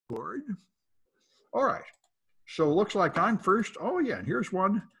board. All right. So it looks like I'm first. Oh, yeah. And here's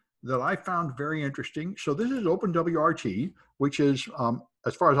one that I found very interesting. So this is OpenWRT, which is,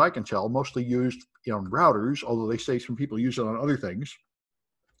 as far as I can tell, mostly used on routers, although they say some people use it on other things.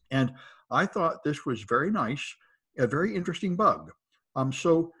 And I thought this was very nice, a very interesting bug.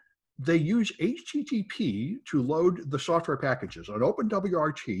 So they use HTTP to load the software packages. On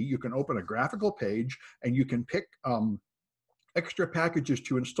OpenWRT, you can open a graphical page and you can pick extra packages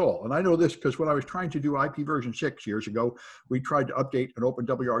to install. And I know this because when I was trying to do IP version 6 years ago, we tried to update an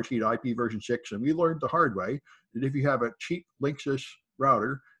OpenWRT to IP version 6, and we learned the hard way that if you have a cheap Linksys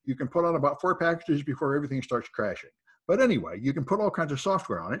router, you can put on about 4 packages before everything starts crashing. But anyway, you can put all kinds of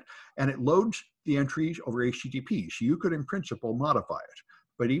software on it, and it loads the entries over HTTP. So you could, in principle, modify it.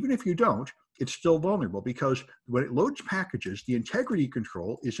 But even if you don't, it's still vulnerable because when it loads packages, the integrity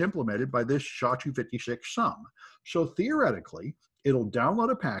control is implemented by this SHA-256 sum. So theoretically, it'll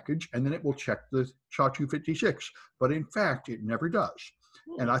download a package and then it will check the SHA-256. But in fact, it never does.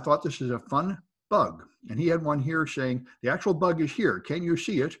 And I thought this is a fun bug. And he had one here saying, the actual bug is here. Can you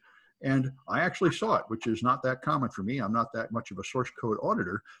see it? And I actually saw it, which is not that common for me. I'm not that much of a source code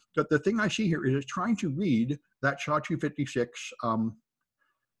auditor. But the thing I see here is it's trying to read that SHA-256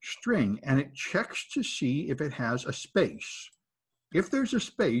 string, and it checks to see if it has a space. If there's a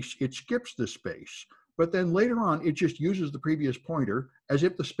space, it skips the space. But then later on, it just uses the previous pointer as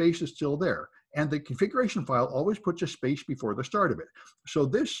if the space is still there. And the configuration file always puts a space before the start of it. So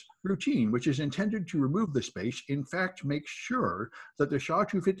this routine, which is intended to remove the space, in fact makes sure that the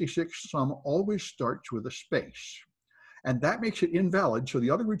SHA-256 sum always starts with a space. And that makes it invalid. So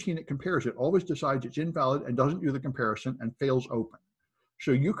the other routine it compares it always decides it's invalid and doesn't do the comparison and fails open.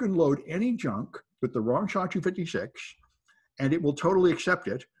 So you can load any junk with the wrong SHA-256 and it will totally accept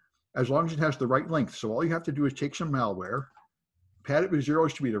it as long as it has the right length. So all you have to do is take some malware, pad it with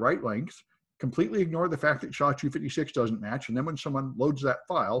zeros to be the right length, completely ignore the fact that SHA-256 doesn't match, and then when someone loads that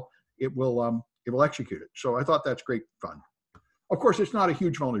file, it will execute it. So I thought that's great fun. Of course, it's not a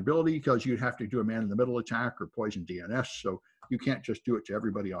huge vulnerability because you'd have to do a man-in-the-middle attack or poison DNS, so you can't just do it to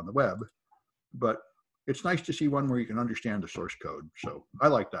everybody on the web. But it's nice to see one where you can understand the source code. So I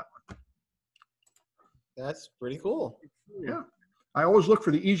like that one. That's pretty cool. Yeah. I always look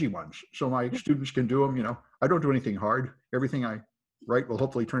for the easy ones so my students can do them. I don't do anything hard. Everything I write will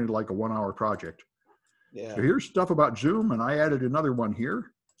hopefully turn into like a 1-hour project. Yeah. So here's stuff about Zoom, and I added another one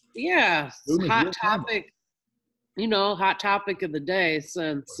here. Yeah. Hot topic. Hot topic of the day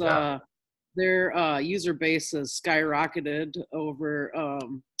since their user base has skyrocketed over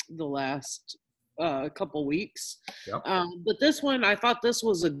the last couple weeks. Yep. But this one, I thought this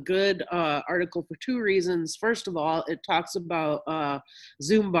was a good article for 2 reasons. First of all, it talks about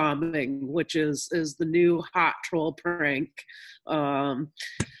Zoom bombing, which is the new hot troll prank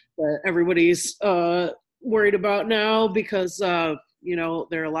that everybody's worried about now because, there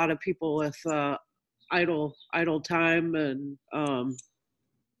are a lot of people with idle time and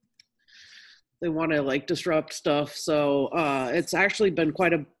they want to disrupt stuff. So it's actually been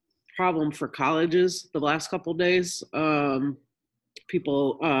quite a problem for colleges the last couple of days.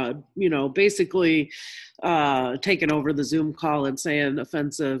 People, basically taking over the Zoom call and saying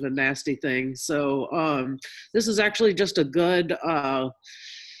offensive and nasty things. So this is actually just a good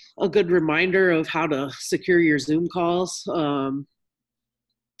reminder of how to secure your Zoom calls.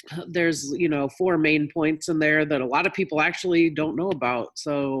 There's 4 main points in there that a lot of people actually don't know about.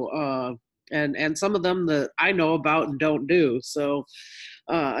 So and some of them that I know about and don't do. So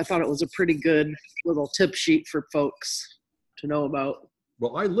I thought it was a pretty good little tip sheet for folks to know about.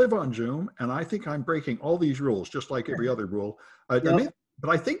 Well, I live on Zoom, and I think I'm breaking all these rules, just like every other rule. But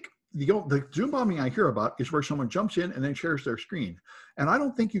I think the Zoom bombing I hear about is where someone jumps in and then shares their screen. And I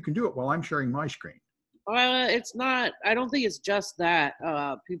don't think you can do it while I'm sharing my screen. It's not. I don't think it's just that.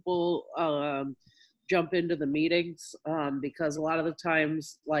 People jump into the meetings because a lot of the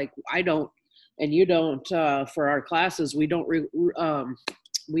times, I don't, and you don't, for our classes, we don't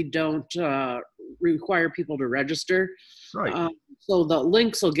require people to register. Right. So the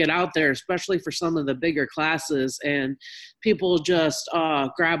links will get out there, especially for some of the bigger classes, and people just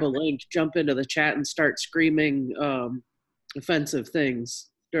grab a link, jump into the chat, and start screaming offensive things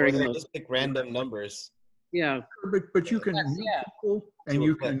during those. Just pick random numbers. Yeah. But you can mute people, and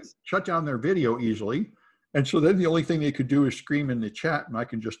you can shut down their video easily. And so then the only thing they could do is scream in the chat, and I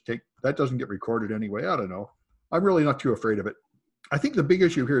can just that doesn't get recorded anyway. I don't know. I'm really not too afraid of it. I think the big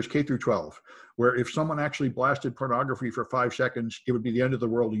issue here is K through 12, where if someone actually blasted pornography for 5 seconds, it would be the end of the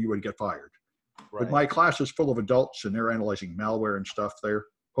world and you would get fired. Right. But my class is full of adults and they're analyzing malware and stuff. They're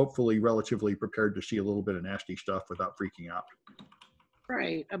hopefully relatively prepared to see a little bit of nasty stuff without freaking out.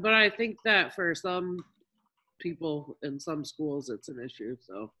 Right. But I think that for some people in some schools, it's an issue.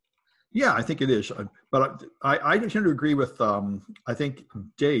 So. Yeah, I think it is. But I tend to agree with, I think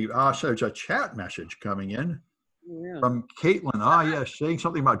Dave. So there's a chat message coming in Yeah. from Kaitlyn. Yes, saying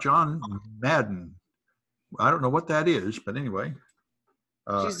something about John Madden. I don't know what that is, but anyway.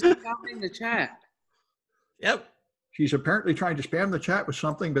 She's counting the chat. Yep. She's apparently trying to spam the chat with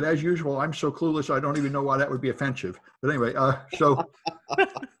something, but as usual, I'm so clueless, I don't even know why that would be offensive. But anyway,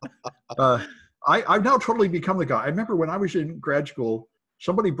 I've now totally become the guy. I remember when I was in grad school,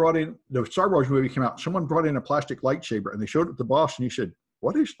 somebody brought in, the Star Wars movie came out, someone brought in a plastic lightsaber and they showed it to the boss and he said,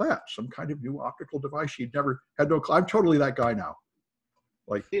 "What is that? Some kind of new optical device?" He'd never had no clue. I'm totally that guy now.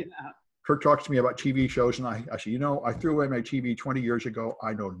 Like, yeah. Kurt talks to me about TV shows and I say, I threw away my TV 20 years ago.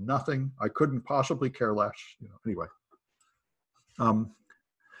 I know nothing. I couldn't possibly care less. Anyway.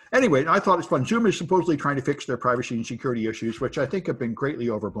 Anyway, I thought it's fun. Zoom is supposedly trying to fix their privacy and security issues, which I think have been greatly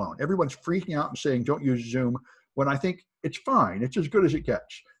overblown. Everyone's freaking out and saying, don't use Zoom, when I think it's fine. It's as good as it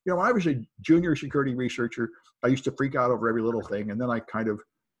gets. When I was a junior security researcher, I used to freak out over every little thing. And then I kind of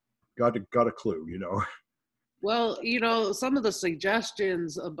got a clue, Well, some of the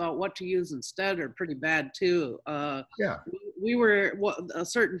suggestions about what to use instead are pretty bad too. Yeah. A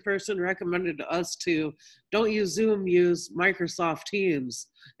certain person recommended to us to don't use Zoom, use Microsoft Teams.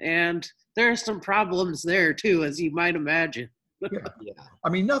 And there are some problems there too, as you might imagine. Yeah. I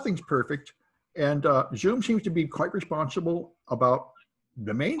mean, nothing's perfect. And Zoom seems to be quite responsible about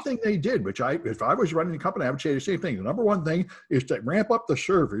the main thing they did, which if I was running the company, I would say the same thing. The number one thing is to ramp up the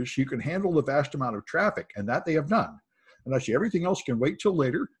servers so you can handle the vast amount of traffic, and that they have done. And I see everything else can wait till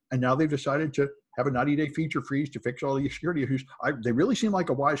later. And now they've decided to have a 90-day feature freeze to fix all the security issues. They really seem like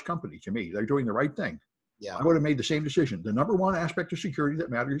a wise company to me. They're doing the right thing. Yeah. I would have made the same decision. The number one aspect of security that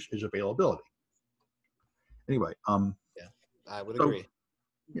matters is availability. Anyway, yeah, I would agree.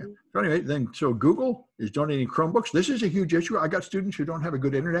 Yeah. So anyway, so Google is donating Chromebooks. This is a huge issue. I got students who don't have a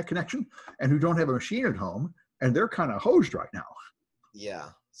good internet connection and who don't have a machine at home, and they're kind of hosed right now. Yeah.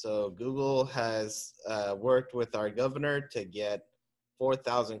 So Google has worked with our governor to get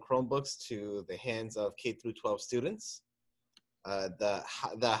 4,000 Chromebooks to the hands of K through 12 students. The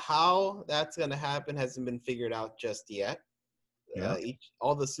how that's going to happen hasn't been figured out just yet. Yeah.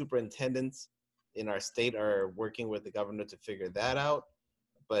 All the superintendents in our state are working with the governor to figure that out.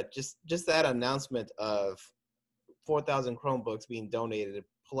 But just that announcement of 4,000 Chromebooks being donated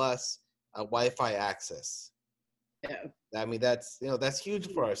plus Wi-Fi access. Yeah. I mean, that's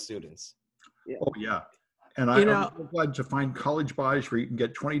huge for our students. Yeah. Oh yeah. And I'm glad to find college buys where you can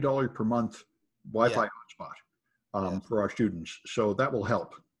get $20 per month Wi-Fi hotspot for our students. So that will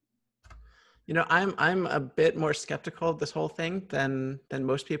help. I'm a bit more skeptical of this whole thing than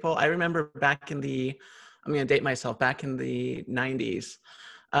most people. I remember back in the, I'm going to date myself, back in the 90s,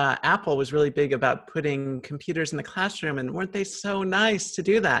 Apple was really big about putting computers in the classroom, and weren't they so nice to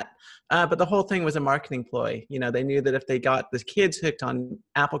do that? But the whole thing was a marketing ploy. They knew that if they got the kids hooked on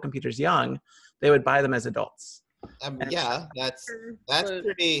Apple computers young, they would buy them as adults. Yeah, that's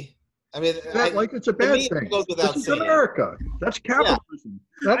pretty. I mean, it's a bad thing. This is America. That's capitalism.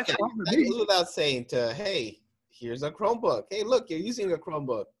 Yeah. That goes without saying. Hey, here's a Chromebook. Hey, look, you're using a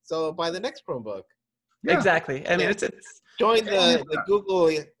Chromebook, so buy the next Chromebook. Yeah. Exactly. I mean, it's join the Google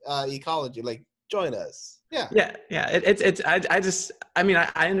ecology. Like, join us. Yeah. I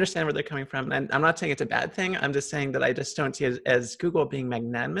understand where they're coming from, and I'm not saying it's a bad thing. I'm just saying that I just don't see it as Google being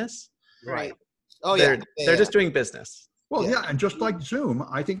magnanimous. Right. Oh, they're just doing business. Well, yeah, and just like Zoom,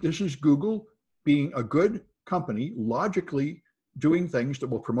 I think this is Google being a good company, logically doing things that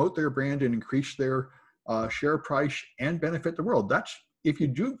will promote their brand and increase their share price and benefit the world. That's, if you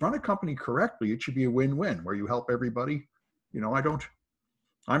do run a company correctly, it should be a win-win where you help everybody.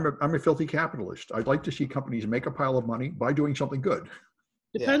 I'm a filthy capitalist. I'd like to see companies make a pile of money by doing something good.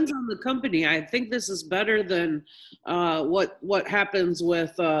 Depends on the company. I think this is better than what happens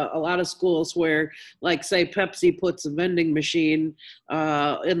with a lot of schools where, like, say, Pepsi puts a vending machine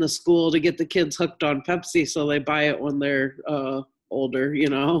in the school to get the kids hooked on Pepsi, so they buy it when they're older.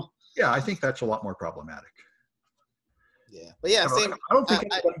 Yeah, I think that's a lot more problematic. Yeah, but yeah, same. I don't think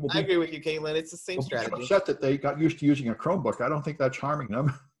I agree with you, Kaitlyn. It's the same strategy. Upset that they got used to using a Chromebook. I don't think that's harming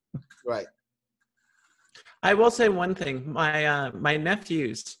them. Right. I will say one thing. My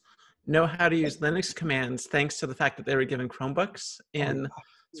nephews know how to use Linux commands thanks to the fact that they were given Chromebooks in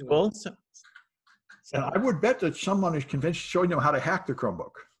school. So and I would bet that someone is convinced showing them how to hack the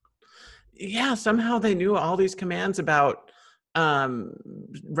Chromebook. Yeah, somehow they knew all these commands about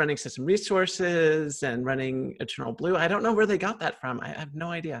running system resources and running Eternal Blue. I don't know where they got that from. I have no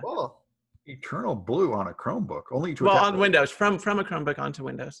idea. Cool. Eternal blue on a Chromebook, only to Well, attach. on Windows, from a Chromebook onto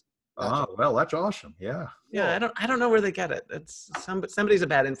Windows. Ah, well, that's awesome. Yeah. Yeah, I don't know where they get it. It's somebody's a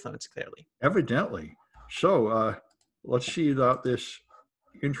bad influence, clearly. Evidently. So let's see about this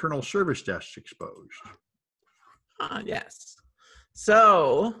internal service desk exposed. Yes.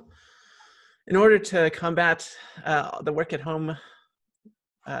 So, in order to combat the work at home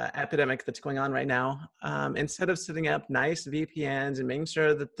epidemic that's going on right now, instead of setting up nice VPNs and making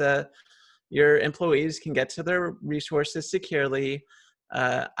sure that your employees can get to their resources securely,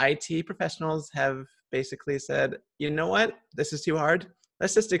 IT professionals have basically said, you know what, this is too hard.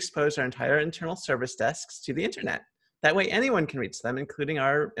 Let's just expose our entire internal service desks to the internet. That way anyone can reach them, including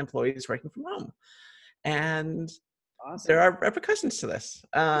our employees working from home. And Awesome. there are repercussions to this.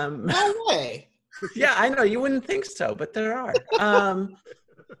 No way. Yeah, I know, you wouldn't think so, but there are.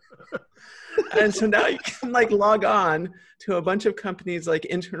 And so now you can like log on to a bunch of companies like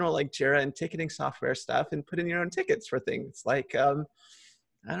internal like Jira and ticketing software stuff and put in your own tickets for things like,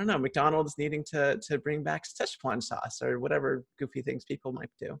 I don't know, McDonald's needing to bring back Szechuan sauce or whatever goofy things people might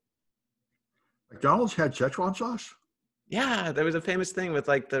do. McDonald's had Szechuan sauce? Yeah, there was a famous thing with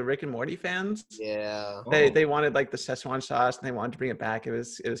like the Rick and Morty fans. Yeah. They wanted like the Szechuan sauce and they wanted to bring it back. It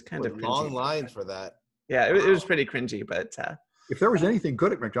was kind of cringy. Long lines for that. Yeah, it was pretty cringy, but if there was anything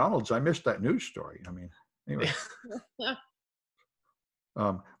good at McDonald's, I missed that news story. I mean, anyway.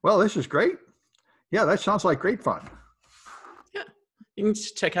 Well, this is great. Yeah, that sounds like great fun. Yeah, you can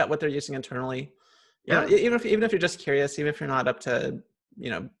just check out what they're using internally. Yeah, even if you're just curious, even if you're not up to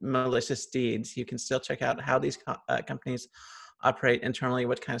malicious deeds, you can still check out how these companies operate internally,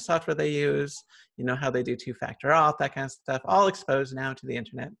 what kind of software they use, how they do two-factor auth, that kind of stuff, all exposed now to the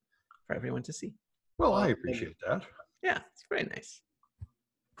internet for everyone to see. Well, I appreciate that. Yeah, it's very nice.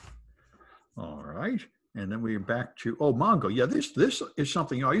 All right. And then we're back to, Mongo. Yeah, this is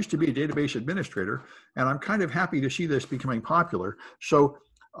something, I used to be a database administrator, and I'm kind of happy to see this becoming popular. So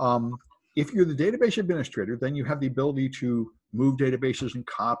if you're the database administrator, then you have the ability to move databases and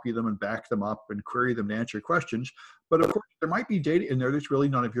copy them and back them up and query them to answer questions. But of course, there might be data in there that's really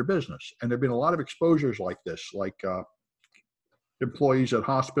none of your business. And there have been a lot of exposures like this, like employees at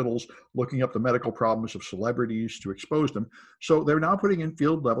hospitals looking up the medical problems of celebrities to expose them. So they're now putting in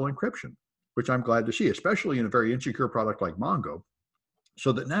field level encryption, which I'm glad to see, especially in a very insecure product like Mongo.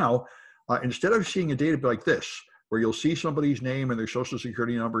 So that now, instead of seeing a data like this, where you'll see somebody's name and their social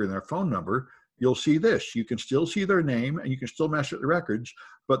security number and their phone number, you'll see this. You can still see their name and you can still mess with the records,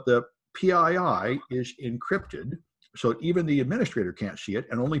 but the PII is encrypted. So even the administrator can't see it,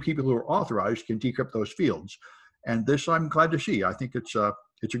 and only people who are authorized can decrypt those fields. And this I'm glad to see. I think it's a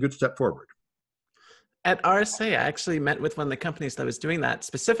good step forward. At RSA, I actually met with one of the companies that was doing that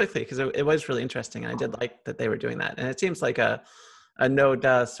specifically because it was really interesting. And I did like that they were doing that. And it seems like a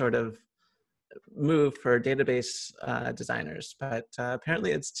no-duh sort of move for database designers, but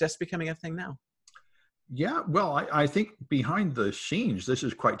apparently it's just becoming a thing now. Yeah, well, I think behind the scenes, this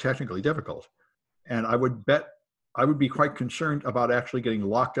is quite technically difficult. And I would bet I would be quite concerned about actually getting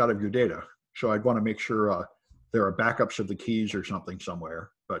locked out of your data. So I'd want to make sure there are backups of the keys or something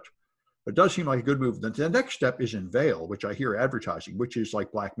somewhere. But it does seem like a good move. The next step is in Veil, which I hear advertising, which is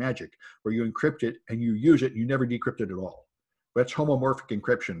like black magic, where you encrypt it and you use it and you never decrypt it at all. That's homomorphic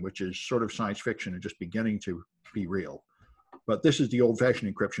encryption, which is sort of science fiction and just beginning to be real. But this is the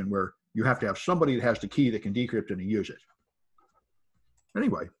old-fashioned encryption where you have to have somebody that has the key that can decrypt it and use it.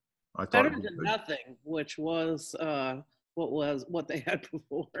 Anyway, I thought better than nothing, which was what they had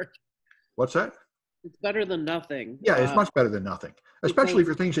before. What's that? It's better than nothing. Yeah, it's much better than nothing, especially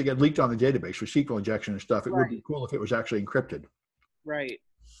for things that get leaked on the database for SQL injection and stuff. It would be cool if it was actually encrypted. Right.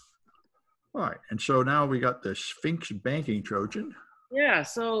 All right, and so now we got the Sphinx banking Trojan. Yeah,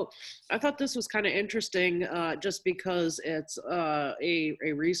 so I thought this was kind of interesting just because it's a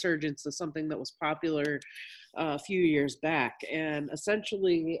resurgence of something that was popular a few years back. And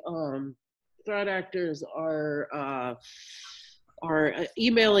essentially, threat actors are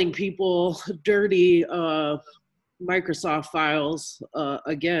emailing people dirty Microsoft files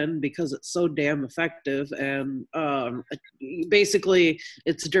again because it's so damn effective, and basically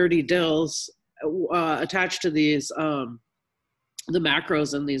it's dirty dills attached to these the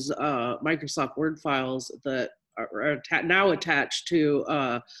macros in these Microsoft Word files that are now attached to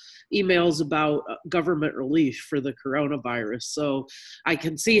emails about government relief for the coronavirus. So I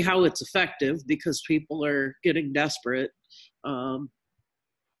can see how it's effective because people are getting desperate.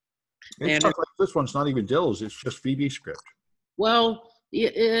 It sounds like this one's not even dills, it's just VB script. Well,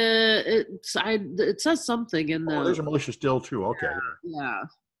 it says something in the... Oh, there's a malicious dill too, okay.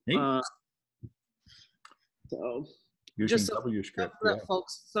 Yeah. So using Just W script.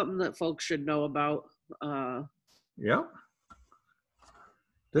 something that folks should know about. Yeah.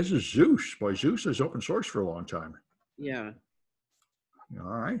 This is Zeus. Boy, Zeus is open source for a long time. Yeah.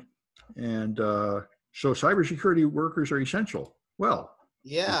 All right. And so cybersecurity workers are essential. Well,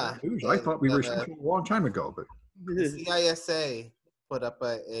 Yeah. I thought we were essential a long time ago, but the CISA put up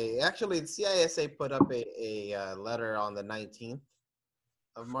the CISA put up a letter on the 19th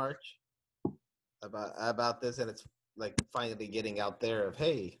of March about this, and it's like finally getting out there of,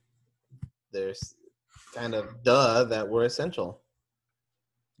 hey, there's kind of that we're essential.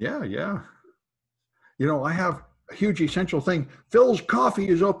 Yeah. You know, I have a huge essential thing. Phil's Coffee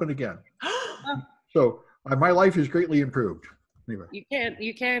is open again. So my life is greatly improved. Anyway. You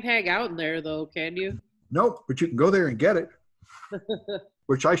can't hang out in there though, can you? Nope, but you can go there and get it,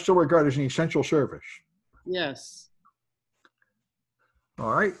 which I still regard as an essential service. Yes.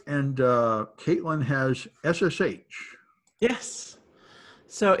 All right, and Kaitlyn has SSH. Yes.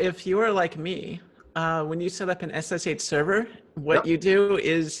 So if you are like me, when you set up an SSH server, what you do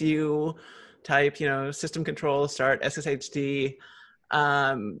is you type, system control start SSHD,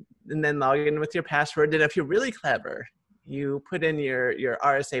 and then log in with your password. And if you're really clever, you put in your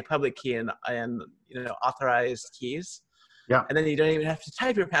RSA public key and authorized keys. Yeah. And then you don't even have to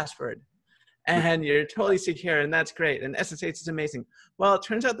type your password. And you're totally secure, and that's great. And SSH is amazing. Well, it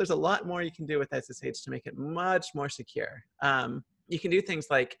turns out there's a lot more you can do with SSH to make it much more secure. You can do things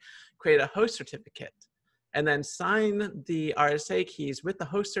like create a host certificate and then sign the RSA keys with the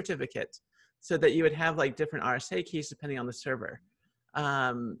host certificate so that you would have like different RSA keys depending on the server.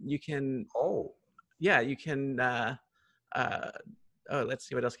 You can, let's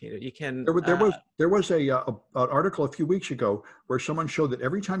see, what else can you do? You can. There was an article a few weeks ago where someone showed that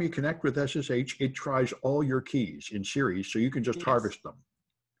every time you connect with SSH, it tries all your keys in series, so you can just harvest them.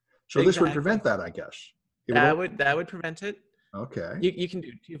 So this would prevent that, I guess. That would prevent it. Okay. You can do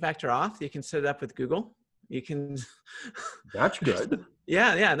two-factor auth. You can set it up with Google. You can. That's good.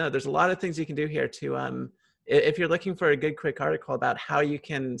 Yeah. No, there's a lot of things you can do here to. If you're looking for a good quick article about how you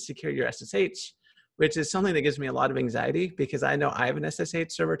can secure your SSH, which is something that gives me a lot of anxiety because I know I have an SSH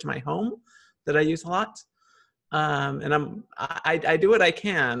server to my home that I use a lot. And I do what I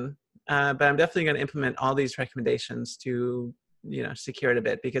can, but I'm definitely going to implement all these recommendations to, secure it a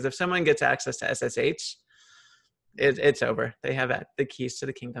bit, because if someone gets access to SSH, it's over. They have the keys to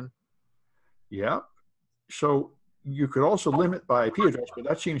the kingdom. Yeah. So you could also limit by IP address, but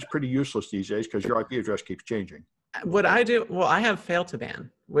that seems pretty useless these days because your IP address keeps changing. What I do, I have fail to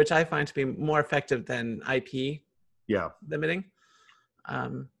ban, which I find to be more effective than IP limiting.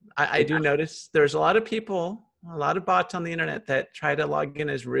 I do notice there's a lot of people, a lot of bots on the internet that try to log in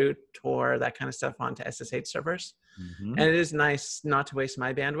as root or that kind of stuff onto SSH servers. Mm-hmm. And it is nice not to waste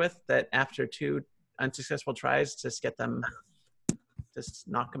my bandwidth, that after 2 unsuccessful tries, just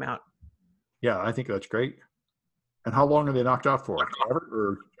knock them out. Yeah, I think that's great. And how long are they knocked out for? Forever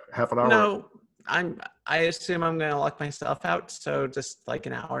or half an hour? No, I assume I'm going to lock myself out, so just like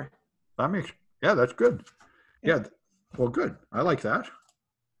an hour. That's good. Yeah, well, good. I like that.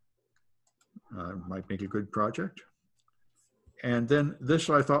 Might make a good project. And then this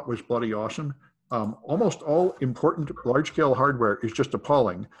I thought was bloody awesome. Almost all important large-scale hardware is just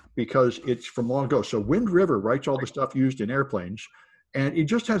appalling because it's from long ago. So Wind River writes all the stuff used in airplanes, and it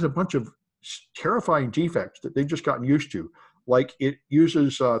just has a bunch of terrifying defects that they've just gotten used to. Like it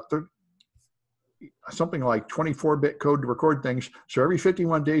uses something like 24-bit code to record things. So every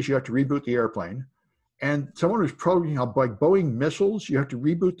 51 days, you have to reboot the airplane. And someone who's programming like Boeing missiles, you have to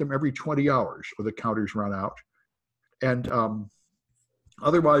reboot them every 20 hours or the counters run out. And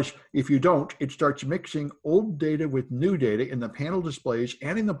otherwise, if you don't, it starts mixing old data with new data in the panel displays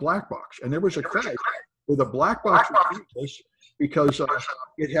and in the black box. And there was a crash where the black box was useless because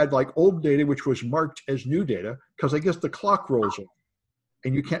it had like old data, which was marked as new data, because I guess the clock rolls in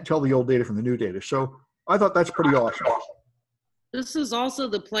and you can't tell the old data from the new data. So I thought that's pretty awesome. This is also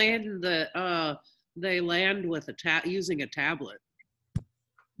the plane that they land with using a tablet.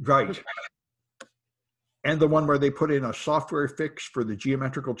 Right. And the one where they put in a software fix for the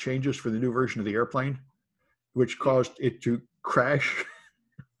geometrical changes for the new version of the airplane, which caused it to crash.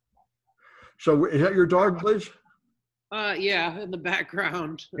 So is that your dog, Liz? Yeah, in the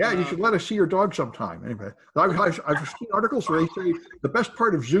background. Yeah, you should let us see your dog sometime. Anyway, I've seen articles where they say the best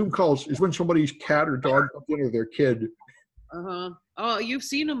part of Zoom calls is when somebody's cat or dog comes in, or their kid. Oh, you've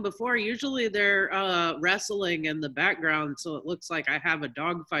seen them before. Usually they're wrestling in the background, so it looks like I have a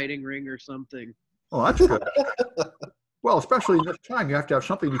dog fighting ring or something. Oh, that's good. Well, especially this time, you have to have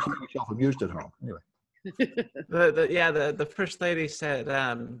something to keep yourself amused at home. Anyway. The first lady said,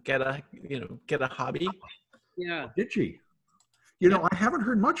 get a hobby. Yeah. Did she? You know, I haven't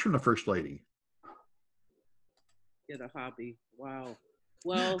heard much from the First Lady. Get a hobby. Wow.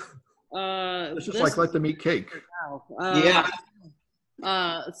 Well, This is like let them eat cake. Yeah.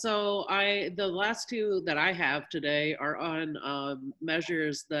 So the last two that I have today are on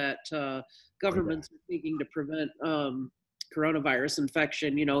measures that governments are taking to prevent coronavirus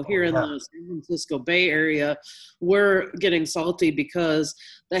infection. You know, here in the San Francisco Bay Area, we're getting salty because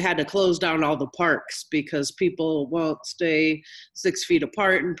they had to close down all the parks because people won't stay 6 feet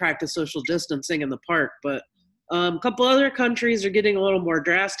apart and practice social distancing in the park. But a couple other countries are getting a little more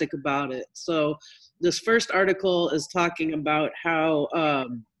drastic about it. So this first article is talking about how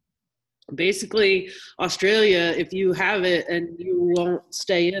basically Australia, if you have it and you won't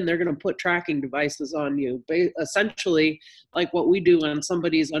stay in, they're going to put tracking devices on you. Essentially, like what we do when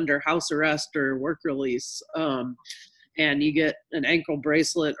somebody's under house arrest or work release. And you get an ankle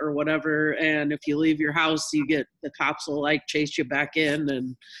bracelet or whatever, and if you leave your house, the cops will like chase you back in,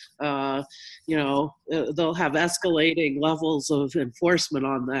 and you know, they'll have escalating levels of enforcement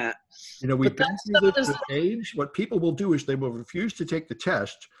on that. You know, we've been through this age. What people will do is they will refuse to take the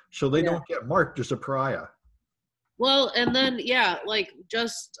test so they don't get marked as a pariah. Well, and then, like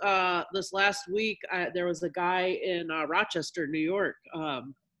just this last week, there was a guy in Rochester, New York,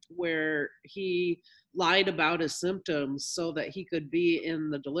 where he lied about his symptoms so that he could be in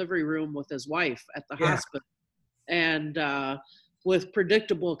the delivery room with his wife at the hospital, and with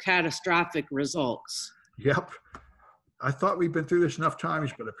predictable catastrophic results. Yep. I thought we'd been through this enough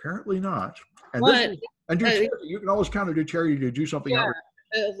times, but apparently not. And you can always count on Duterte to do something else.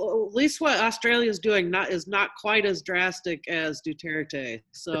 At least what Australia is doing is not quite as drastic as Duterte.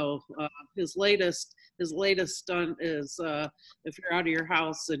 So his latest stunt is if you're out of your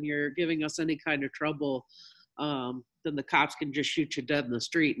house and you're giving us any kind of trouble, then the cops can just shoot you dead in the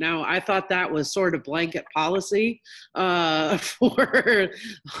street. Now, I thought that was sort of blanket policy for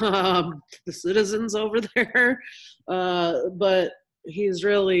the citizens over there, but he's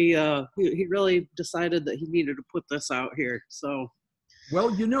really he really decided that he needed to put this out here. So.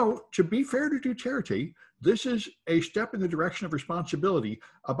 Well, you know, to be fair to Duterte, this is a step in the direction of responsibility.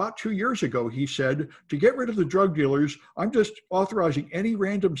 About 2 years ago, he said, to get rid of the drug dealers, I'm just authorizing any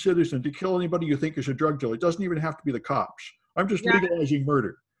random citizen to kill anybody you think is a drug dealer. It doesn't even have to be the cops. I'm just legalizing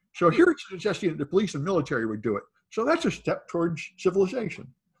murder. So here it's suggesting that the police and military would do it. So that's a step towards civilization.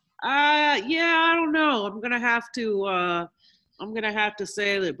 I don't know. I'm gonna have to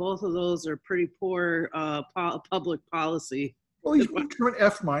say that both of those are pretty poor public policy. Well, he's went to an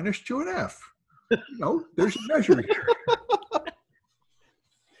F- to an F. You know, there's a measure here.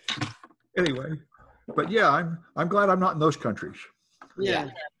 Anyway, but yeah, I'm glad I'm not in those countries. Yeah.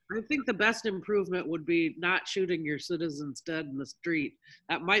 I think the best improvement would be not shooting your citizens dead in the street.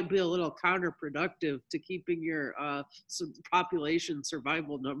 That might be a little counterproductive to keeping your population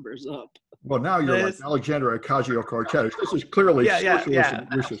survival numbers up. Well, now you're like Alexandra Ocasio-Cortez. This is clearly socialism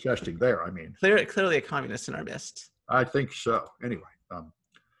you're suggesting there. I mean, clearly a communist in our midst. I think so. Anyway, all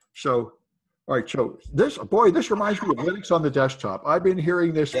right. So this reminds me of Linux on the desktop. I've been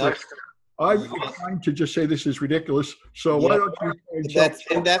hearing this. I'm trying to just say this is ridiculous. So why don't you?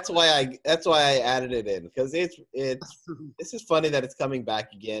 That's why I added it in, because it's this is funny that it's coming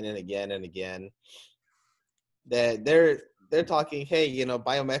back again and again and again. That they're talking, hey, you know,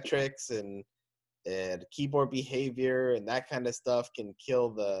 biometrics and keyboard behavior and that kind of stuff can kill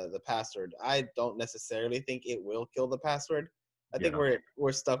the password. I don't necessarily think it will kill the password. I think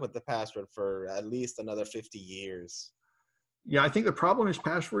we're stuck with the password for at least another 50 years. Yeah, I think the problem is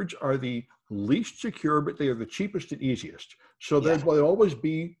passwords are the least secure, but they are the cheapest and easiest. So there will always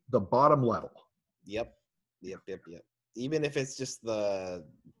be the bottom level. Yep. Even if it's just the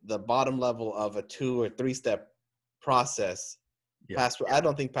bottom level of a 2 or 3 step process. Password. I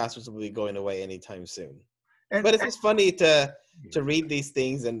don't think passwords will be going away anytime soon. But it's just funny to read these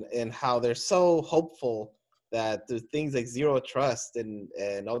things and how they're so hopeful that the things like zero trust and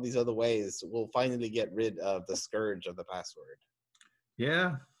all these other ways will finally get rid of the scourge of the password.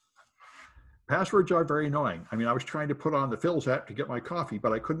 Yeah. Passwords are very annoying. I mean, I was trying to put on the Phil's app to get my coffee,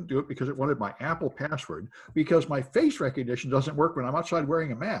 but I couldn't do it because it wanted my Apple password, because my face recognition doesn't work when I'm outside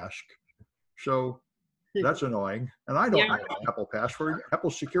wearing a mask. So that's annoying. And I don't know my Apple password. Apple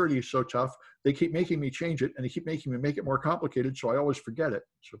security is so tough. They keep making me change it, and they keep making me make it more complicated, so I always forget it.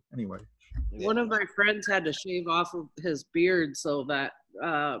 So anyway. One of my friends had to shave off of his beard so that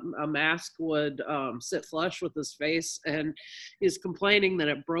a mask would sit flush with his face, and he's complaining that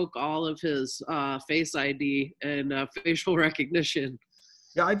it broke all of his Face ID and facial recognition.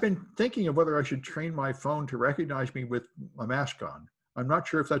 Yeah, I've been thinking of whether I should train my phone to recognize me with a mask on. I'm not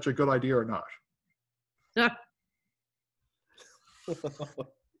sure if that's a good idea or not.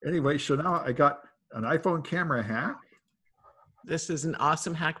 Anyway, so now I got an iPhone camera hack. This is an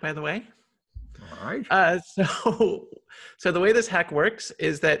awesome hack, by the way. All right. So the way this hack works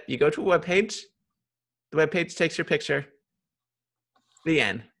is that you go to a web page. The web page takes your picture. The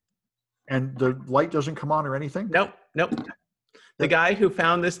end. And the light doesn't come on or anything? Nope. The guy who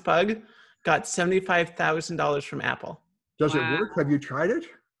found this bug got $75,000 from Apple. Does it work? Have you tried it?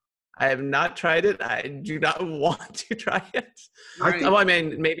 I have not tried it. I do not want to try it. Right. I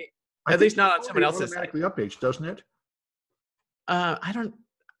mean, maybe at least not on someone else's site. Automatically updates, doesn't it? I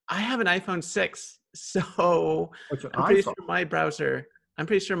have an iPhone 6, so I'm pretty sure my browser. I'm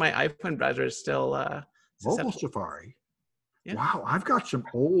pretty sure my iPhone browser is still Mobile Safari. Yeah. Wow, I've got some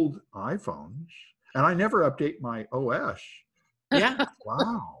old iPhones, and I never update my OS. Yeah.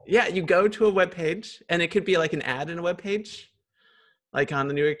 Wow. Yeah, you go to a web page, and it could be like an ad in a web page, like on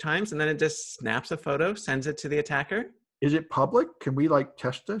the New York Times, and then it just snaps a photo, sends it to the attacker. Is it public? Can we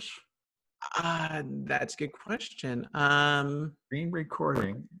test this? That's a good question. Screen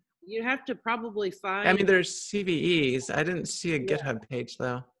recording. You have to probably find. I mean, there's CVEs. I didn't see a GitHub page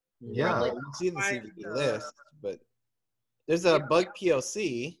though. Yeah, you can see the CVE list, but there's a bug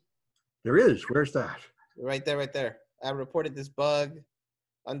POC. There is. Where's that? Right there. I reported this bug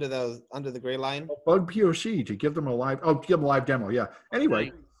under the gray line. Bug POC to give them a live. Oh, to give them a live demo. Yeah.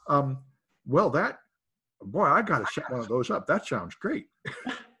 Anyway, well, boy, I got to set one of those up. That sounds great.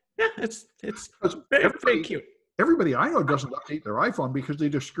 Yeah, it's very cute. Everybody I know doesn't update their iPhone because they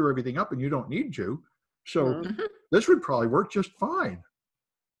just screw everything up, and you don't need to. So this would probably work just fine.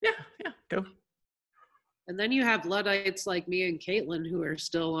 Yeah, go. And then you have Luddites like me and Kaitlyn who are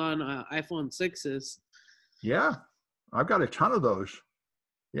still on iPhone 6s. Yeah, I've got a ton of those.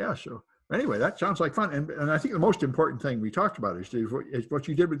 Yeah, so anyway, that sounds like fun. And I think the most important thing we talked about is what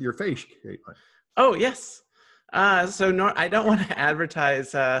you did with your face, Kaitlyn. Oh, yes. So I don't want to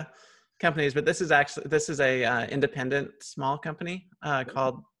advertise companies, but this is a independent small company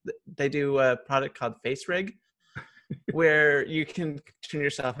they do a product called Face Rig, where you can turn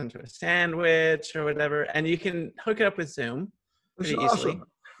yourself into a sandwich or whatever, and you can hook it up with Zoom pretty easily. Awesome.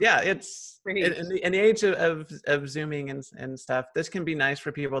 Yeah, it's in the age of Zooming and stuff. This can be nice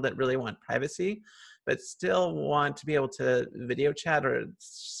for people that really want privacy, but still want to be able to video chat or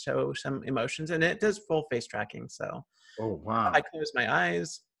show some emotions. And it does full face tracking. So if I close my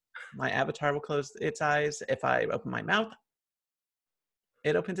eyes, my avatar will close its eyes. If I open my mouth,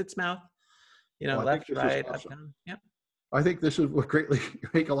 it opens its mouth. Left, right, up, down. Yep. I think this will greatly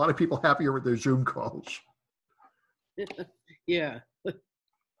make a lot of people happier with their Zoom calls. Yeah.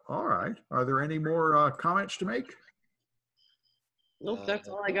 All right. Are there any more comments to make? Nope, that's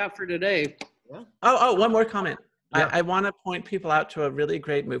all I got for today. Yeah. Oh, one more comment. Yeah. I want to point people out to a really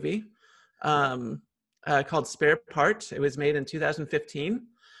great movie called Spare Part. It was made in 2015,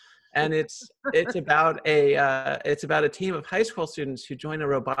 and it's about a team of high school students who join a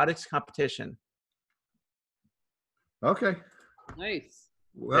robotics competition. Okay. Nice.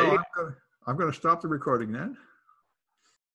 Well, I'm going to stop the recording then.